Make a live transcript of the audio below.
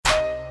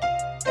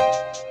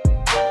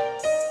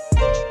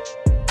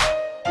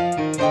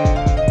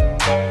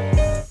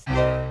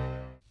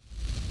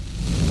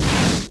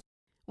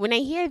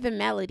hear the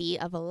melody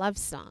of a love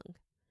song,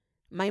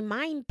 my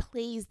mind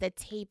plays the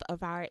tape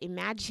of our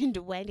imagined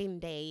wedding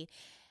day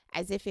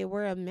as if it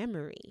were a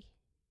memory.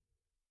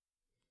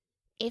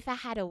 If I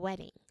had a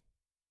wedding,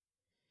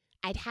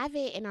 I'd have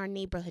it in our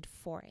neighborhood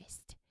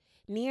forest,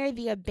 near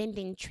the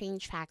abandoned train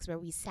tracks where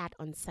we sat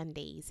on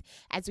Sundays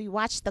as we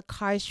watched the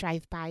cars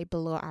drive by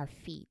below our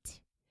feet.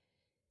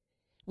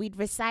 We'd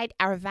recite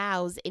our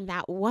vows in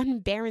that one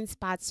barren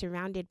spot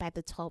surrounded by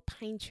the tall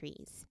pine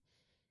trees.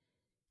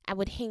 I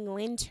would hang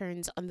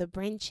lanterns on the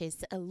branches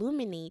to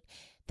illuminate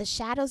the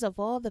shadows of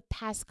all the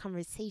past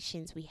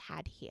conversations we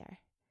had here.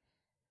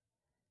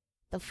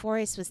 The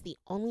forest was the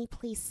only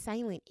place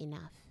silent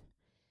enough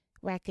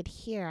where I could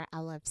hear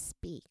our love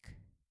speak.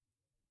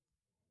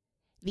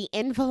 The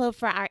envelope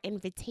for our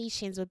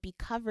invitations would be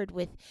covered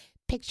with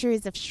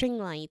pictures of string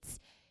lights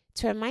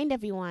to remind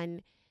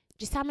everyone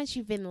just how much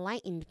you've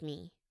enlightened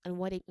me on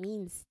what it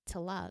means to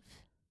love.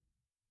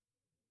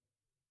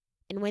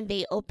 And when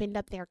they opened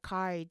up their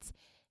cards,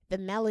 the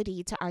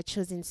melody to our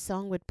chosen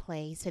song would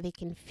play so they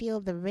can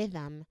feel the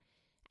rhythm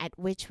at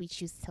which we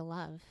choose to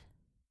love.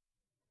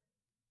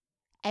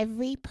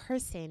 Every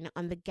person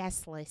on the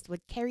guest list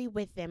would carry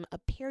with them a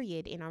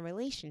period in our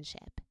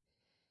relationship.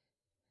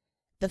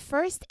 The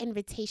first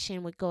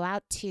invitation would go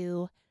out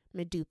to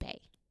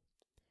Medupe.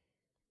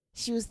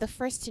 She was the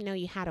first to know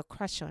you had a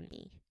crush on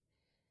me.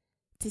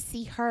 To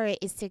see her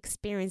is to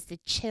experience the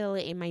chill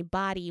in my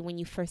body when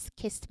you first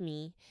kissed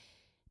me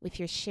with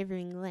your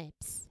shivering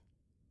lips.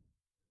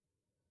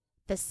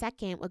 The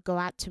second would go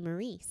out to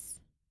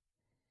Maurice.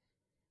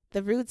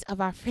 The roots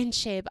of our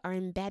friendship are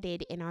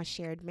embedded in our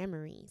shared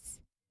memories.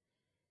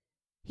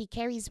 He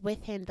carries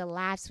with him the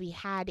laughs we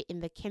had in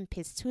the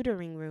campus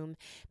tutoring room,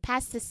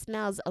 past the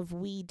smells of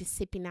weed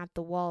sipping out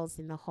the walls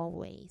in the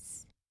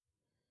hallways.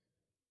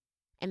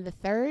 And the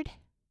third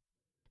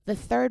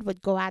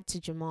would go out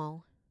to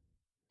Jamal.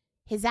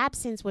 His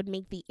absence would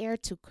make the air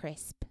too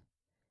crisp.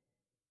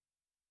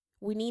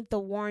 We need the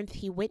warmth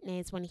he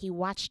witnessed when he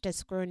watched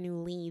us grow new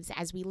leaves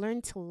as we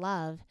learned to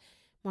love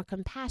more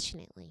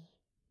compassionately.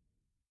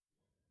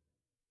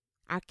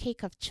 Our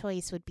cake of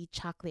choice would be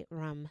chocolate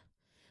rum,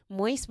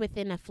 moist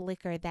within a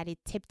flicker that it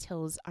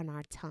tiptoes on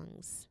our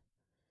tongues.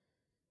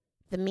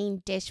 The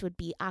main dish would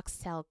be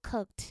oxtail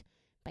cooked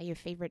by your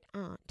favorite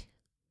aunt.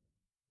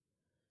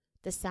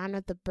 The sound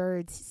of the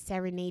birds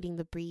serenading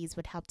the breeze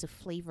would help to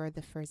flavor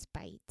the first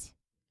bite.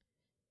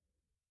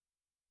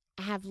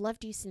 I have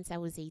loved you since I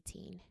was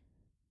 18.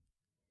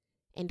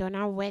 And on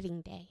our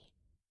wedding day,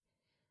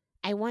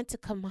 I want to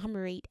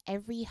commemorate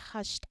every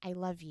hushed I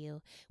love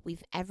you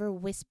we've ever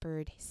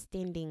whispered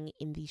standing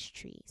in these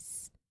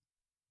trees.